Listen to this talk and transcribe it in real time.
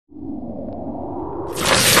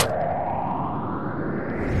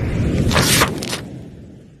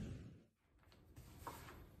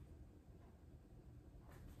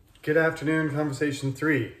Good afternoon, conversation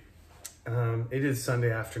 3. It is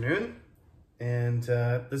Sunday afternoon, and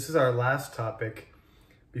this is our last topic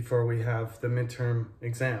before we have the midterm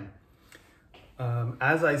exam.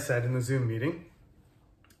 As I said in the Zoom meeting,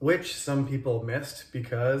 which some people missed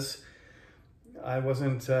because I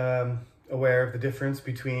wasn't aware of the difference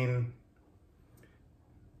between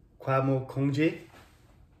Kwamo Kongji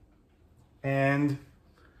and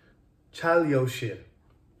Chalyoshir.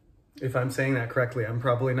 If I'm saying that correctly, I'm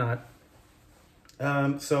probably not.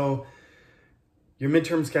 So your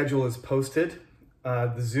midterm schedule is posted.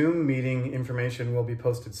 The Zoom meeting information will be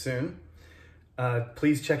posted soon.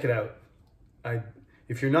 Please check it out.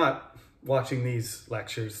 If you're not watching these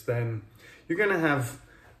lectures, then you're going to have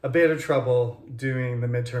a bit of trouble doing the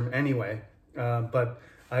midterm anyway. But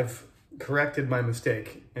I've corrected my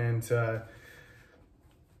mistake, and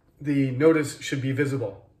the notice should be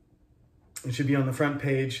visible. It should be on the front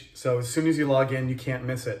page, so as soon as you log in, you can't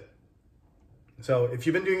miss it. So if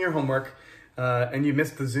you've been doing your homework and you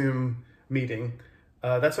missed the Zoom meeting,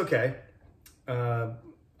 that's okay.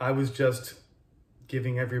 I was just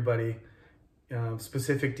giving everybody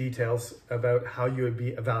specific details about how you would be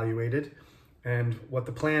evaluated and what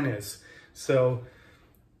the plan is. So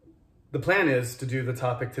the plan is to do the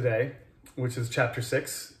topic today, which is chapter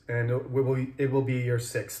 6, and it will be your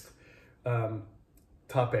 6th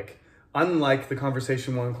topic. Unlike the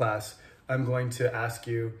Conversation 1 class, I'm going to ask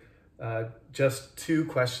you just 2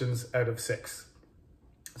 questions out of 6.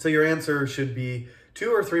 So your answer should be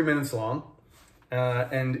 2 or 3 minutes long,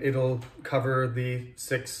 and it'll cover the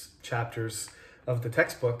 6 chapters of the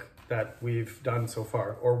textbook that we've done so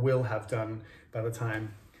far, or will have done by the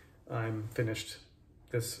time I'm finished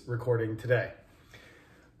this recording today.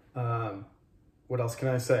 What else can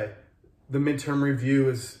I say? The midterm review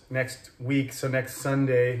is next week, so next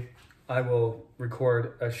Sunday, I will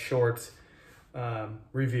record a short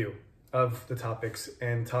review of the topics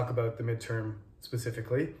and talk about the midterm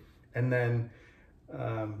specifically. And then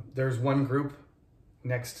there's one group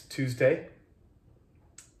next Tuesday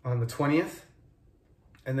on the 20th.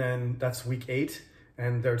 And then that's week 8.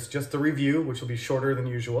 And there's just the review, which will be shorter than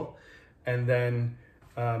usual. And then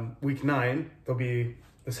week 9, there'll be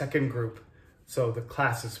the second group. So the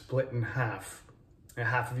class is split in half. And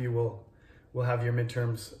half of you will have your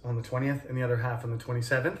midterms on the 20th and the other half on the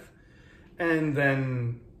 27th. And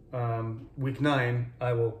then week 9,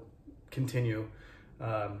 I will continue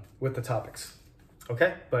with the topics.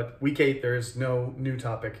 Okay, but week 8, there is no new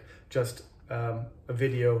topic, just a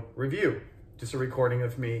video review, just a recording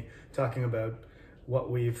of me talking about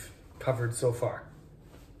what we've covered so far.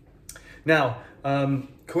 Now,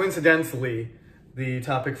 coincidentally, the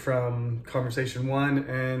topic from Conversation 1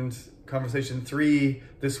 and Conversation 3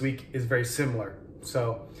 this week is very similar.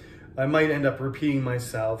 So I might end up repeating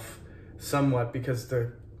myself somewhat because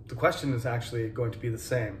the question is actually going to be the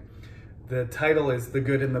same. The title is The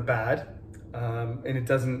Good and the Bad, and it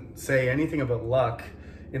doesn't say anything about luck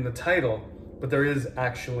in the title, but there is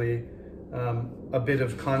actually a bit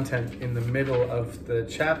of content in the middle of the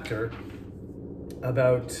chapter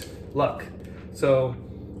about luck. So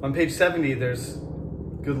on page 70, there's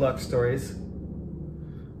good luck stories.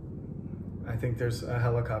 I think there's a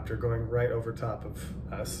helicopter going right over top of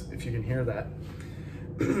us, if you can hear that.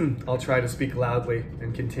 I'll try to speak loudly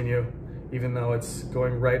and continue, even though it's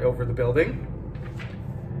going right over the building.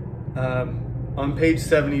 On page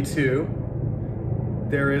 72,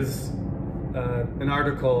 there is an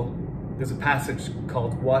article, there's a passage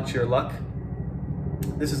called Watch Your Luck.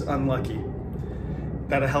 This is unlucky,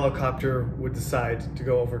 that a helicopter would decide to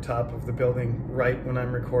go over top of the building right when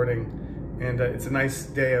I'm recording. And it's a nice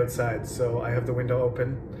day outside, so I have the window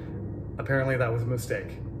open. Apparently that was a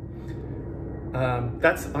mistake.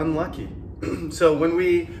 That's unlucky. So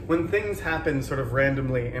when things happen sort of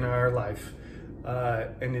randomly in our life,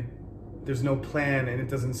 and there's no plan, and it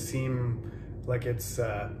doesn't seem like it's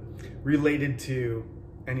related to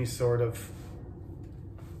any sort of,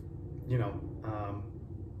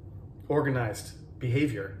 organized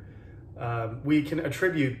behavior, we can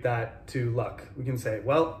attribute that to luck. We can say,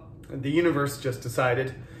 well, the universe just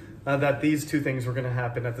decided that these 2 things were going to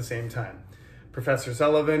happen at the same time. Professor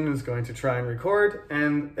Sullivan is going to try and record,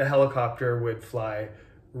 and a helicopter would fly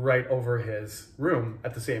right over his room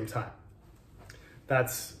at the same time.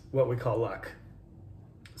 That's what we call luck.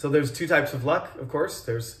 So there's 2 types of luck, of course.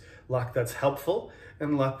 There's luck that's helpful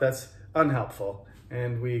and luck that's unhelpful.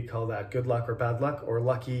 And we call that good luck or bad luck, or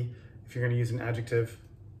lucky, if you're going to use an adjective,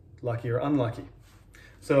 lucky or unlucky.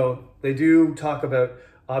 So they do talk about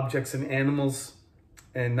objects and animals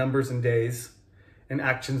and numbers and days and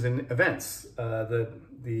actions and events.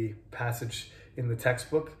 The passage in the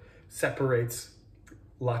textbook separates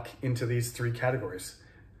luck into these three categories.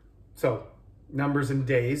 So numbers and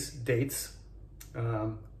dates,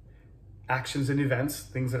 actions and events,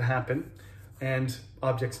 things that happen, and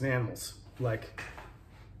objects and animals, like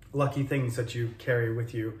lucky things that you carry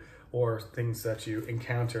with you or things that you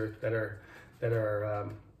encounter that are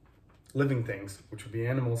living things, which would be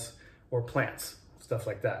animals or plants, stuff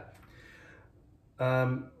like that.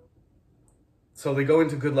 So they go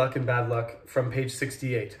into good luck and bad luck from page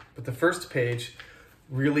 68. But the first page,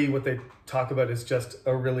 really what they talk about is just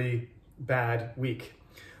a really bad week.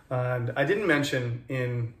 And I didn't mention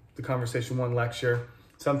in the Conversation 1 lecture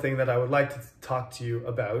something that I would like to talk to you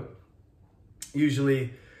about.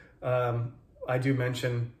 Usually I do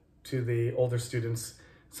mention to the older students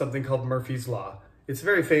something called Murphy's Law. It's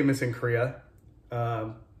very famous in Korea.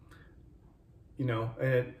 You know,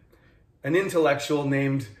 an intellectual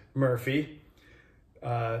named Murphy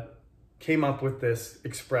came up with this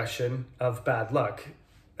expression of bad luck.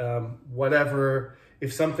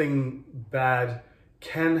 If something bad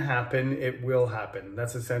can happen, it will happen.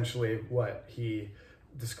 That's essentially what he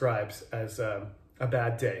describes as a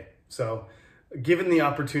bad day. So given the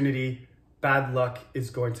opportunity, bad luck is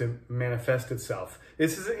going to manifest itself.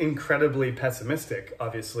 This is incredibly pessimistic,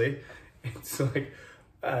 obviously. It's like,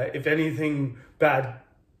 if anything bad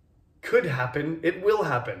could happen, it will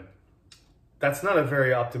happen. That's not a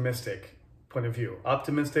very optimistic point of view.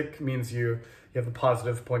 Optimistic means you have a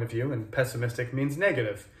positive point of view, and pessimistic means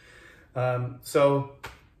negative. So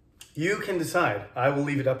you can decide. I will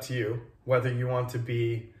leave it up to you whether you want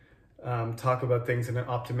to talk about things in an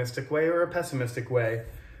optimistic way or a pessimistic way.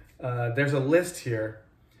 There's a list here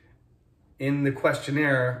in the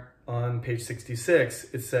questionnaire on page 66.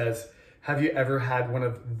 It says, have you ever had one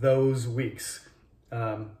of those weeks?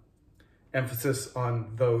 Emphasis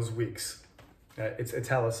on those weeks. It's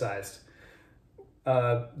italicized.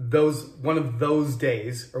 One of those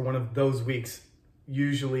days or one of those weeks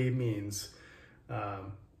usually means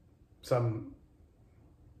some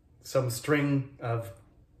string of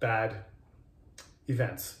bad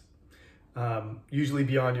events, usually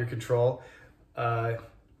beyond your control.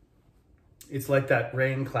 It's like that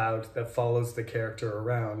rain cloud that follows the character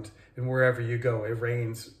around, and wherever you go, it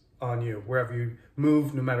rains on you. Wherever you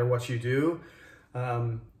move, no matter what you do,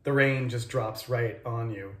 the rain just drops right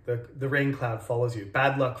on you. The rain cloud follows you.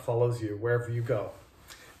 Bad luck follows you wherever you go.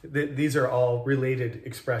 These are all related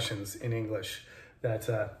expressions in English that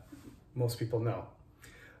most people know.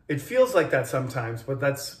 It feels like that sometimes, but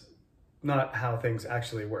that's not how things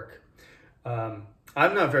actually work. I'm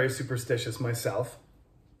not very superstitious myself.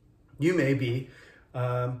 You may be,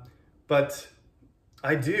 but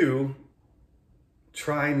I do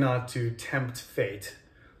try not to tempt fate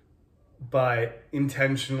by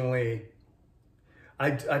intentionally, I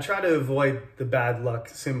try to avoid the bad luck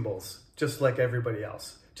symbols, just like everybody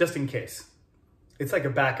else, just in case. It's like a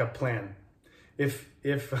backup plan. If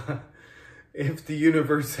the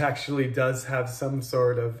universe actually does have some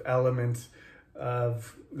sort of element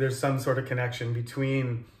of, there's some sort of connection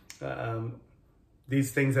between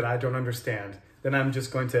these things that I don't understand, then I'm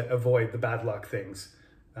just going to avoid the bad luck things,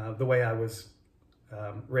 the way I was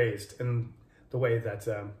raised and the way that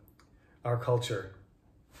our culture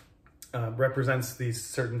represents these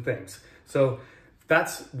certain things. So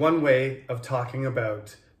that's one way of talking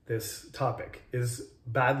about this topic, is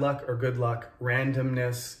bad luck or good luck,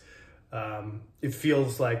 randomness. It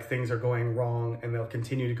feels like things are going wrong and they'll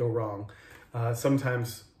continue to go wrong.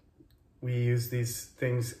 Sometimes we use these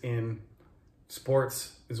things in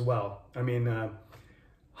sports as well. I mean,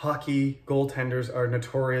 hockey goaltenders are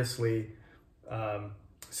notoriously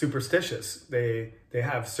superstitious. They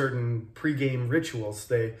have certain pre-game rituals.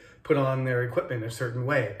 They put on their equipment a certain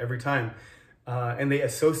way every time, and they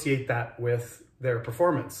associate that with their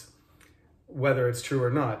performance, whether it's true or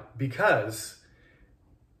not, because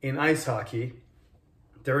in ice hockey,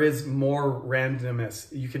 there is more randomness.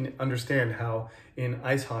 You can understand how in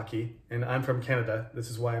ice hockey, and I'm from Canada, this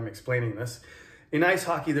is why I'm explaining this. In ice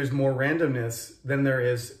hockey, there's more randomness than there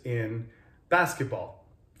is in basketball.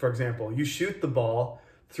 For example, you shoot the ball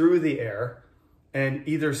through the air and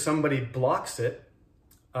either somebody blocks it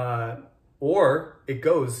or it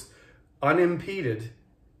goes unimpeded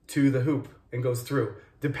to the hoop and goes through,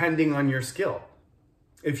 depending on your skill.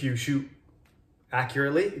 If you shoot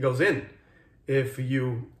accurately, it goes in. If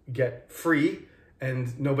you get free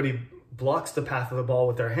and nobody blocks the path of the ball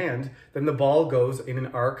with their hand, then the ball goes in an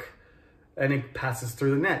arc and it passes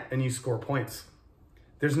through the net and you score points.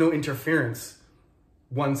 There's no interference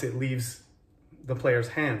once it leaves the player's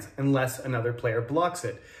hands unless another player blocks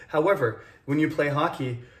it. However, when you play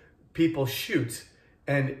hockey, people shoot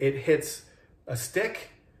and it hits a stick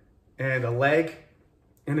and a leg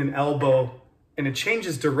and an elbow, and it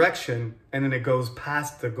changes direction, and then it goes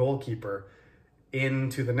past the goalkeeper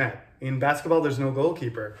into the net. In basketball, there's no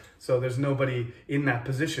goalkeeper, so there's nobody in that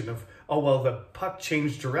position of, oh, well, the puck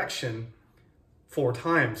changed direction 4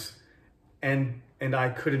 times, and I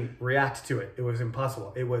couldn't react to it. It was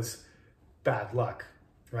impossible. It was bad luck,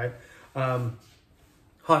 right?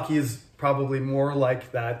 Hockey is probably more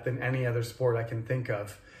like that than any other sport I can think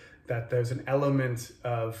of, that there's an element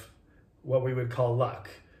of what we would call luck,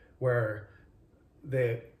 where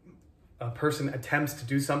a person attempts to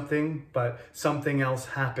do something, but something else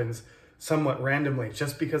happens somewhat randomly,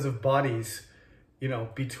 just because of bodies,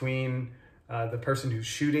 between the person who's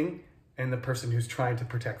shooting and the person who's trying to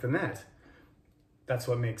protect the net. That's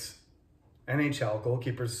what makes NHL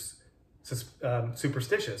goalkeepers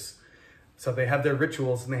superstitious. So they have their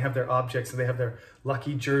rituals, and they have their objects, and they have their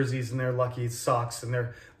lucky jerseys and their lucky socks and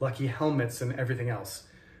their lucky helmets and everything else,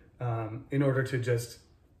 in order to just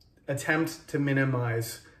attempt to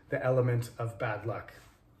minimize the element of bad luck.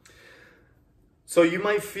 So you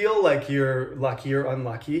might feel like you're lucky or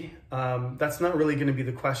unlucky. That's not really going to be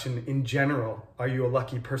the question in general. Are you a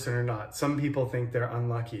lucky person or not? Some people think they're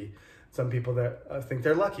unlucky. Some people that think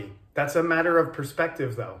they're lucky. That's a matter of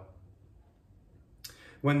perspective, though.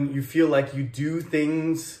 When you feel like you do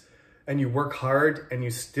things and you work hard and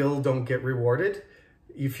you still don't get rewarded,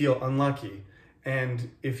 you feel unlucky.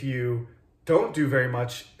 And if you don't do very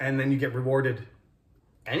much and then you get rewarded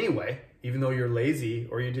anyway, even though you're lazy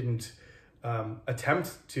or you didn't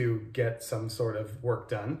attempt to get some sort of work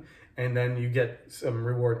done, and then you get some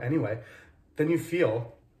reward anyway, then you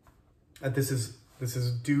feel that this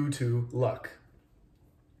is due to luck.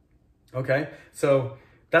 Okay? So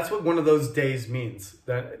that's what one of those days means,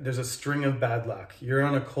 that there's a string of bad luck. You're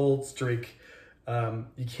on a cold streak.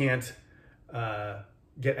 You can't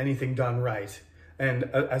get anything done right. And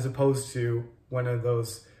as opposed to one of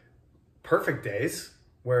those perfect days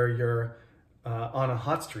where you're on a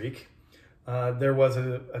hot streak. There was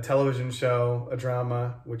a television show, a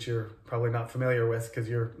drama, which you're probably not familiar with because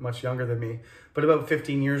you're much younger than me. But about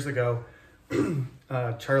 15 years ago,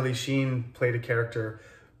 Charlie Sheen played a character,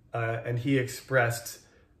 and he expressed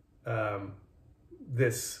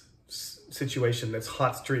this situation, this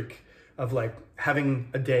hot streak of like having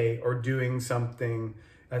a day or doing something,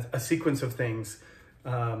 a sequence of things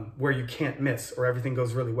where you can't miss or everything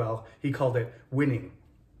goes really well. He called it winning.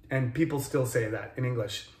 And people still say that in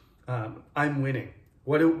English. I'm winning.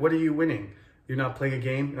 What are you winning? You're not playing a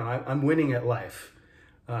game? No, I'm winning at life.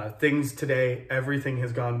 Things today, everything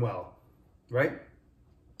has gone well, right?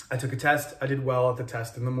 I took a test. I did well at the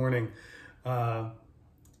test in the morning.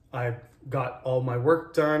 I got all my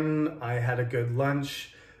work done. I had a good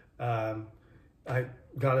lunch. I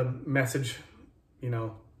got a message,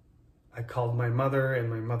 I called my mother, and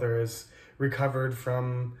my mother is recovered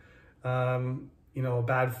from, a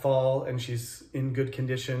bad fall, and she's in good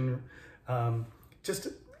condition. Just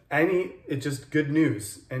good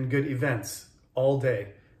news and good events all day,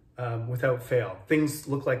 without fail. Things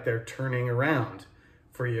look like they're turning around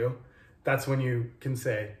for you. That's when you can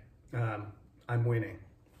say, I'm winning.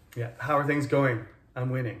 Yeah. How are things going? I'm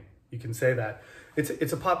winning. You can say that.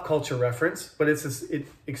 It's a pop culture reference, but it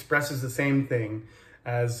expresses the same thing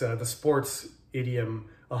as the sports idiom,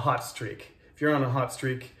 a hot streak. If you're on a hot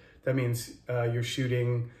streak, that means you're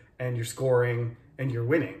shooting and you're scoring and you're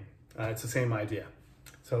winning. It's the same idea.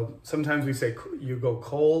 So sometimes we say you go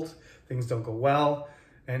cold, things don't go well.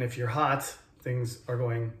 And if you're hot,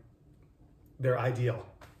 they're ideal.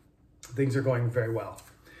 Things are going very well.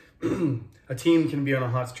 A team can be on a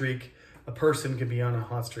hot streak. A person can be on a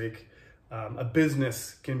hot streak. A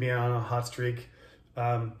business can be on a hot streak.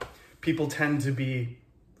 People tend to be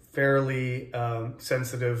fairly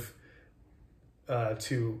sensitive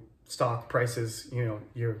to stock prices. You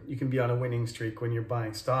can be on a winning streak when you're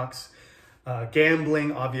buying stocks.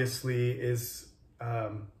 Gambling obviously is,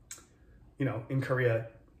 in Korea,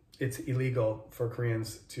 it's illegal for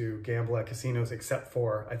Koreans to gamble at casinos, except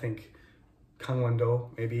for, I think,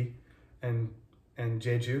 Gangwon-do maybe, and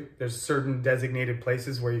Jeju. There's certain designated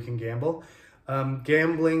places where you can gamble.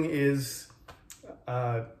 Gambling is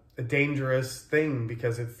a dangerous thing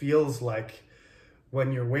because it feels like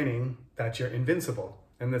when you're winning that you're invincible.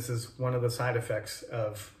 And this is one of the side effects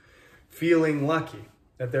of feeling lucky,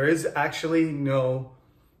 that there is actually no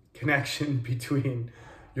connection between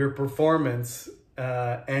your performance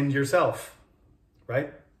and yourself,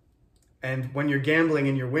 right? And when you're gambling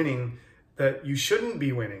and you're winning, that you shouldn't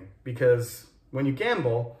be winning, because when you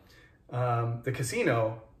gamble, the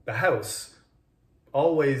casino, the house,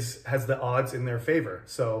 always has the odds in their favor.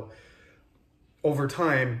 So over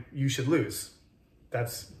time, you should lose.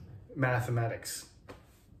 That's mathematics.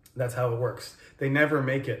 That's how it works. They never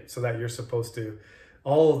make it so that you're supposed to,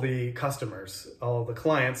 all the customers, all the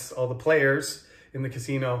clients, all the players in the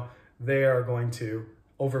casino, they are going to,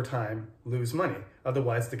 over time, lose money.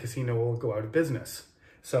 Otherwise, the casino will go out of business.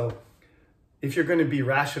 So if you're going to be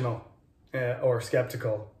rational or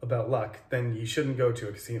skeptical about luck, then you shouldn't go to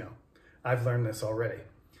a casino. I've learned this already.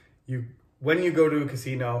 When you go to a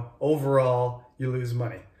casino, overall, you lose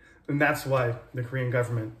money. And that's why the Korean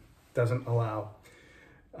government doesn't allow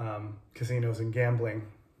casinos and gambling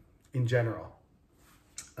in general.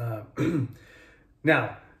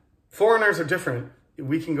 Now, foreigners are different.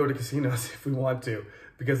 We can go to casinos if we want to,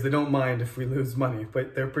 because they don't mind if we lose money,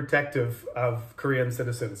 but they're protective of Korean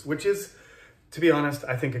citizens, which is, to be honest,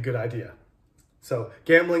 I think a good idea. So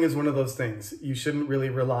gambling is one of those things. You shouldn't really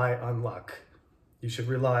rely on luck. You should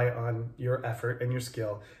rely on your effort and your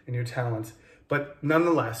skill and your talent. But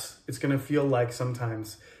nonetheless, it's going to feel like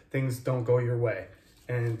sometimes things don't go your way,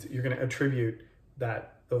 and you're going to attribute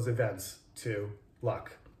those events to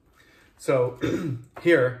luck. So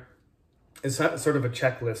here is sort of a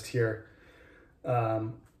checklist here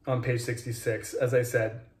on page 66. As I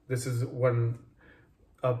said, this is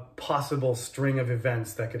a possible string of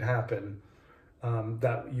events that could happen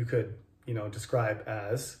that you could, describe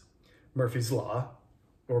as Murphy's Law,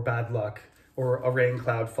 or bad luck, or a rain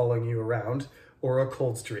cloud following you around, or a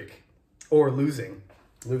cold streak, or losing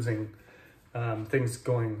things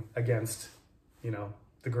going against,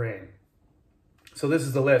 the grain. So this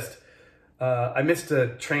is the list. I missed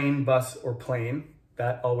a train, bus, or plane.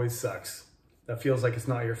 That always sucks. That feels like it's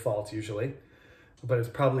not your fault usually, but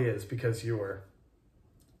it probably is because you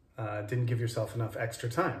didn't give yourself enough extra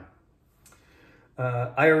time.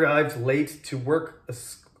 I arrived late to work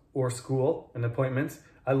or school, an appointment.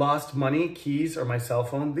 I lost money, keys, or my cell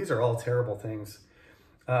phone. These are all terrible things.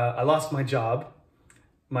 I lost my job.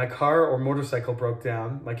 My car or motorcycle broke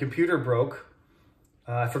down. My computer broke.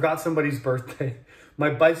 I forgot somebody's birthday. My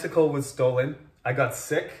bicycle was stolen. I got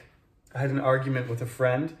sick. I had an argument with a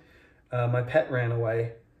friend. My pet ran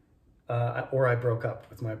away. Or I broke up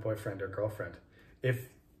with my boyfriend or girlfriend. If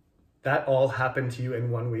that all happened to you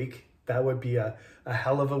in 1 week, that would be a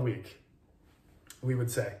hell of a week, we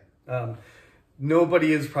would say.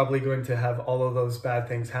 Nobody is probably going to have all of those bad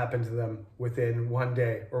things happen to them within 1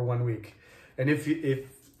 day or 1 week. And if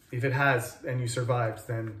it has and you survived,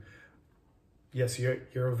 then yes,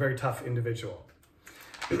 you're a very tough individual.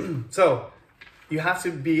 So you have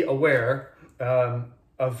to be aware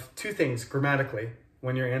of two things grammatically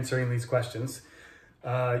when you're answering these questions.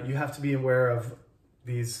 You have to be aware of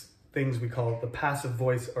these things we call the passive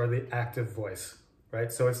voice or the active voice,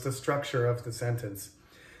 right? So it's the structure of the sentence.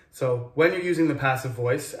 So when you're using the passive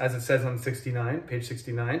voice, as it says on page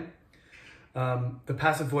 69, the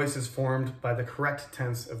passive voice is formed by the correct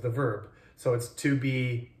tense of the verb. So it's to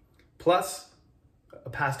be plus a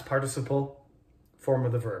past participle form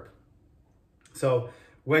of the verb. So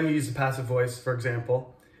when you use the passive voice, for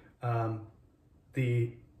example,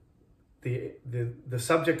 the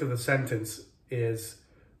subject of the sentence is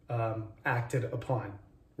acted upon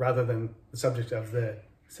rather than the subject of the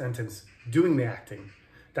sentence doing the acting.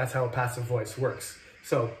 That's how a passive voice works.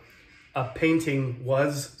 So a painting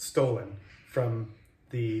was stolen from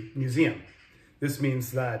the museum. This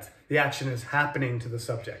means that the action is happening to the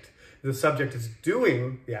subject. If the subject is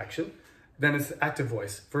doing the action, then it's active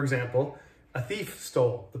voice. For example, a thief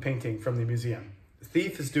stole the painting from the museum. The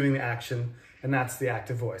thief is doing the action, and that's the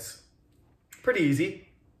active voice. Pretty easy.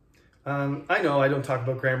 I know I don't talk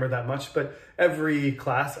about grammar that much, but every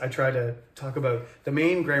class I try to talk about the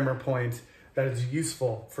main grammar point that is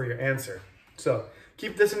useful for your answer. So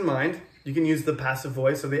keep this in mind. You can use the passive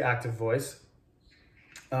voice or the active voice.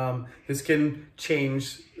 This can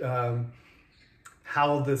change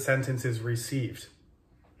how the sentence is received,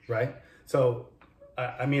 right? So,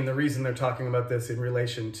 I mean, the reason they're talking about this in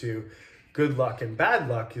relation to good luck and bad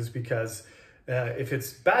luck is because if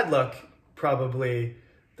it's bad luck, probably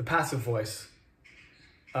the passive voice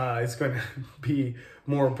is going to be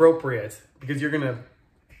more appropriate because you're going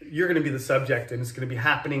to be the subject and it's going to be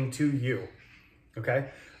happening to you, okay?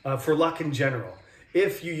 For luck in general,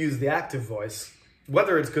 if you use the active voice,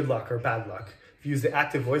 whether it's good luck or bad luck, if you use the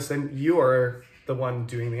active voice, then you are the one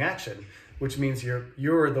doing the action, which means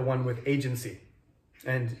you're the one with agency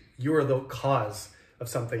and you're the cause of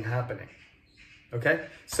something happening, okay?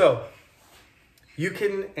 So you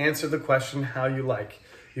can answer the question how you like.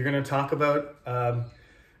 You're going to talk about a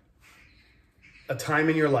time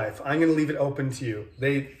in your life. I'm going to leave it open to you.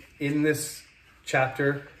 In this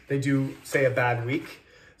chapter, they do say a bad week.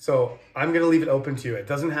 So I'm going to leave it open to you. It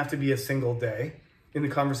doesn't have to be a single day. in the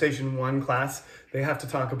Conversation 1 class, they have to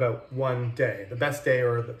talk about one day, the best day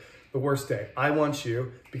or the worst day. I want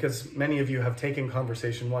you, because many of you have taken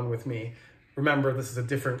Conversation 1 with me, remember this is a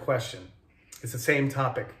different question. It's the same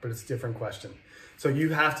topic, but it's a different question. So you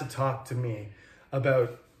have to talk to me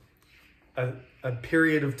about a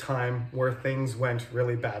period of time where things went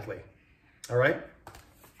really badly. All right?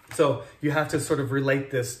 So you have to sort of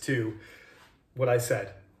relate this to what I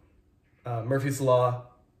said. Murphy's Law,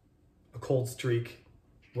 a cold streak,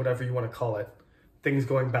 whatever you want to call it, things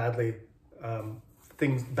going badly,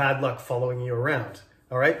 bad luck following you around.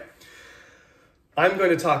 All right? I'm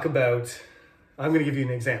going to give you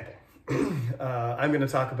an example. I'm going to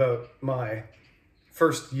talk about my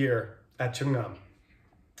first year at Chungnam.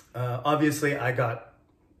 Obviously, I got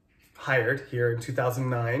hired here in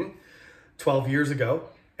 2009, 12 years ago,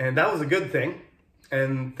 and that was a good thing.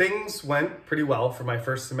 And things went pretty well for my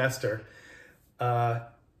first semester.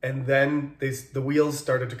 And then the wheels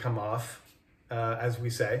started to come off, as we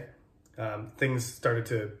say. Things started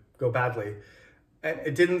to go badly. And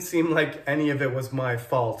it didn't seem like any of it was my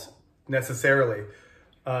fault necessarily.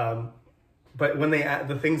 But when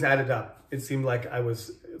the things added up, it seemed like I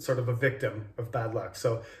was sort of a victim of bad luck.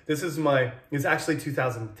 So it's actually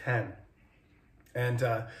 2010.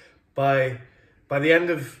 And by the end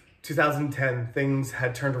of 2010, things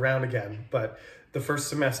had turned around again. But the first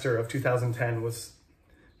semester of 2010 was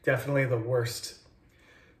definitely the worst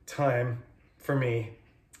time for me.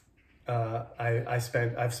 I've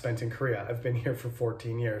spent in Korea. I've been here for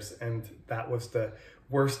 14 years, and that was the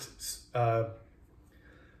worst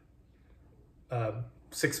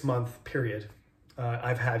 6-month period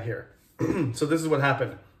I've had here. So this is what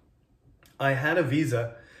happened. I had a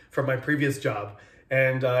visa from my previous job,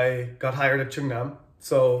 and I got hired at Chungnam.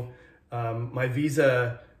 So my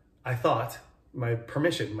visa, my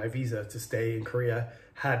visa to stay in Korea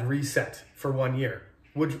had reset for 1 year,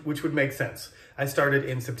 which would make sense. I started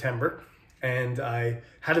in September, and I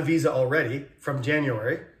had a visa already from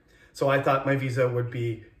January. So I thought my visa would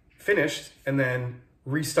be finished and then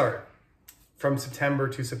restart from September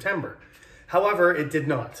to September. However, it did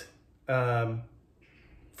not.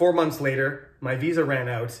 4 months later, my visa ran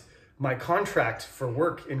out. My contract for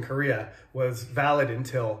work in Korea was valid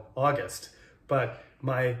until August, but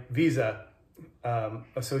my visa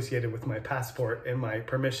associated with my passport and my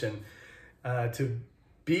permission to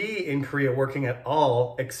be in Korea working at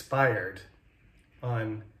all expired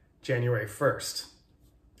on January 1st.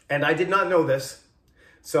 And I did not know this.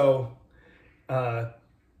 So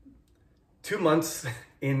 2 months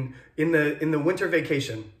in the winter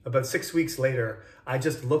vacation, about 6 weeks later, I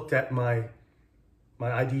just looked at my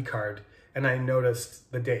ID card and I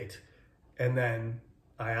noticed the date. And then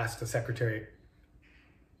I asked the secretary,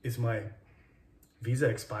 is my visa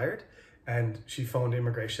expired? And she phoned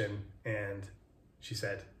immigration and she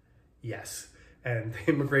said, yes. And the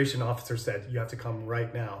immigration officer said, you have to come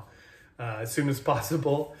right now, as soon as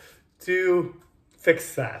possible to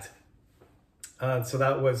fix that. So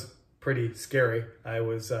that was pretty scary. I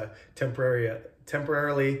was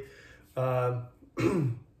temporarily,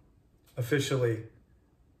 officially,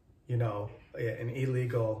 an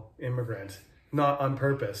illegal immigrant, not on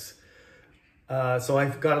purpose. So I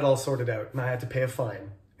got it all sorted out, and I had to pay a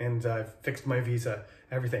fine, and I fixed my visa,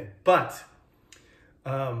 everything. But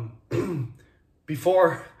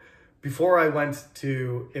before I went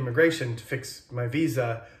to immigration to fix my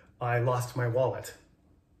visa, I lost my wallet.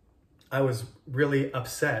 I was really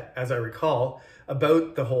upset, as I recall,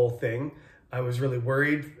 about the whole thing. I was really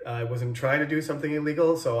worried. I wasn't trying to do something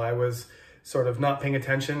illegal, so I was sort of not paying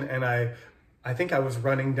attention, and I think I was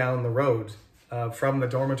running down the road from the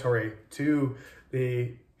dormitory to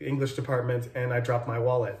the English department, and I dropped my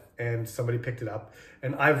wallet, and somebody picked it up.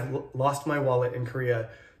 And I've lost my wallet in Korea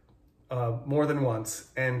more than once,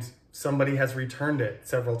 and somebody has returned it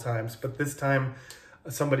several times, but this time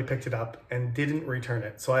somebody picked it up and didn't return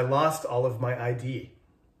it. So I lost all of my ID.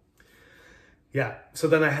 Yeah, so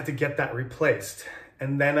then I had to get that replaced.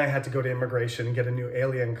 And then I had to go to immigration and get a new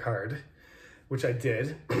alien card, which I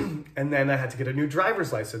did. And then I had to get a new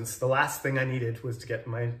driver's license. The last thing I needed was to get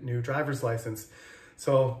my new driver's license.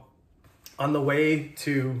 So on the way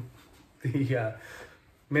to the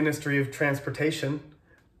Ministry of Transportation,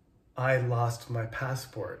 I lost my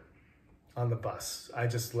passport on the bus. I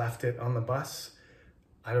just left it on the bus.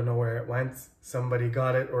 I don't know where it went. Somebody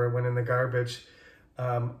got it, or it went in the garbage.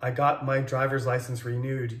 I got my driver's license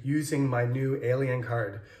renewed using my new alien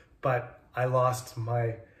card, but I lost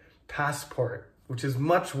my passport, which is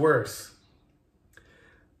much worse.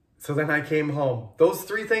 So then I came home. Those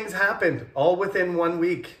 3 things happened all within 1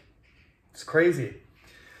 week. It's crazy.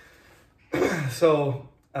 So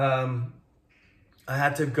I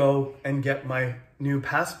had to go and get my new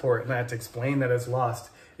passport, and I had to explain that it's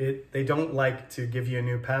lost. They don't like to give you a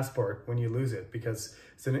new passport when you lose it because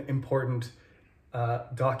it's an important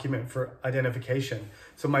document for identification.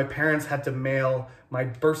 So my parents had to mail my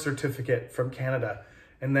birth certificate from Canada,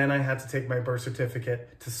 and then I had to take my birth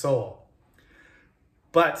certificate to Seoul.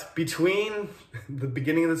 But between the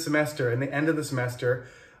beginning of the semester and the end of the semester,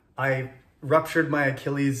 I ruptured my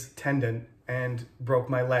Achilles tendon and broke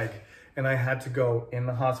my leg. And I had to go in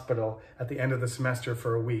the hospital at the end of the semester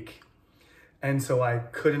for a week. And so I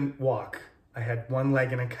couldn't walk. I had one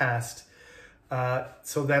leg in a cast.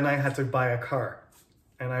 So then I had to buy a car.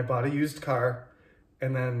 And I bought a used car.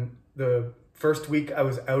 And then the first week I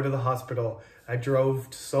was out of the hospital, I drove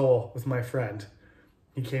to Seoul with my friend.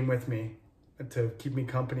 He came with me to keep me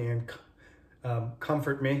company and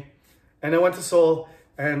comfort me. And I went to Seoul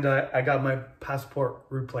and I got my passport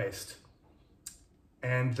replaced.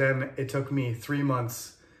 And then it took me 3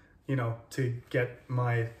 months, to get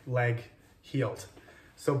my leg healed.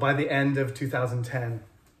 So by the end of 2010,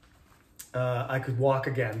 I could walk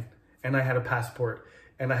again, and I had a passport,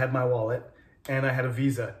 and I had my wallet, and I had a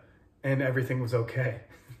visa, and everything was okay.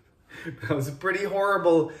 That was a pretty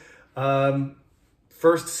horrible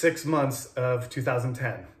first 6 months of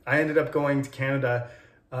 2010. I ended up going to Canada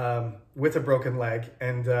with a broken leg,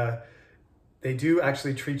 and they do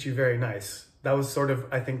actually treat you very nice. That was sort of,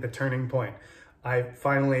 I think, the turning point. I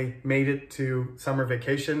finally made it to summer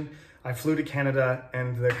vacation. I flew to Canada,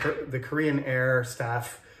 and the Korean Air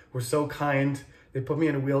staff were so kind. They put me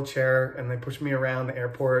in a wheelchair and they pushed me around the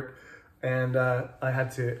airport, and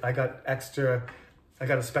I got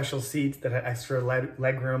a special seat that had extra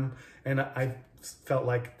leg room, and I felt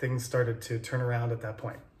like things started to turn around at that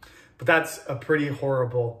point. But that's a pretty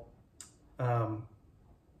horrible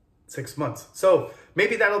 6 months. So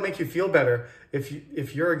maybe that'll make you feel better.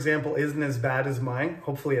 If your example isn't as bad as mine,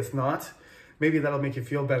 hopefully it's not, maybe that'll make you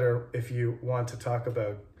feel better if you want to talk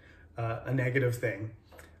about a negative thing.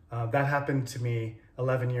 That happened to me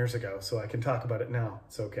 11 years ago, so I can talk about it now.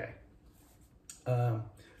 It's okay.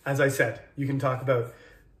 As I said, you can talk about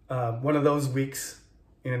one of those weeks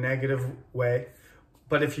in a negative way,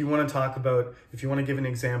 but if you want to give an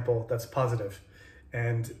example that's positive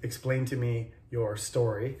and explain to me your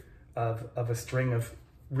story of a string of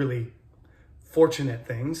really fortunate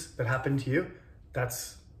things that happened to you,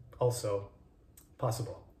 that's also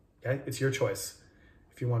possible. Okay, it's your choice.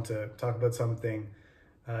 If you want to talk about something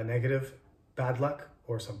negative, bad luck,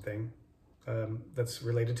 or something that's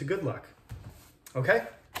related to good luck. Okay,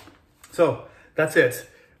 so that's it.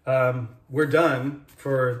 We're done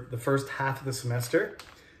for the first half of the semester.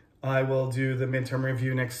 I will do the midterm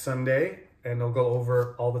review next Sunday, and I'll go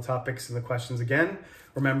over all the topics and the questions again.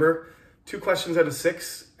 Remember, 2 questions out of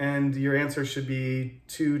 6, and your answer should be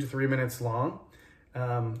 2 to 3 minutes long,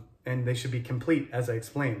 and they should be complete, as I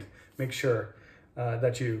explained. Make sure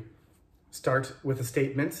that you start with a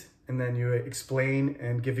statement, and then you explain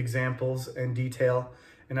and give examples and detail,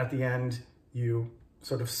 and at the end, you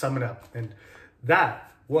sort of sum it up. And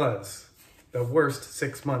that was the worst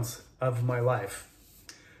 6 months of my life.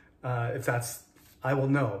 I will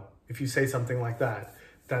know if you say something like that,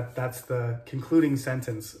 that's the concluding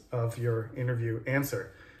sentence of your interview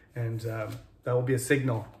answer. And that will be a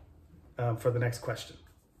signal for the next question,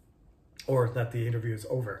 or that the interview is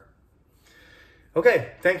over.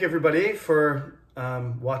 Okay, thank you everybody for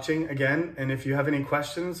watching again. And if you have any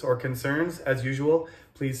questions or concerns, as usual,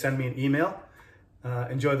 please send me an email.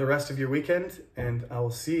 Enjoy the rest of your weekend, and I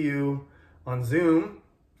will see you on Zoom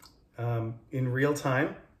in real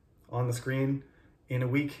time on the screen in a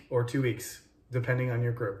week or 2 weeks, depending on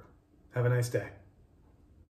your group. Have a nice day.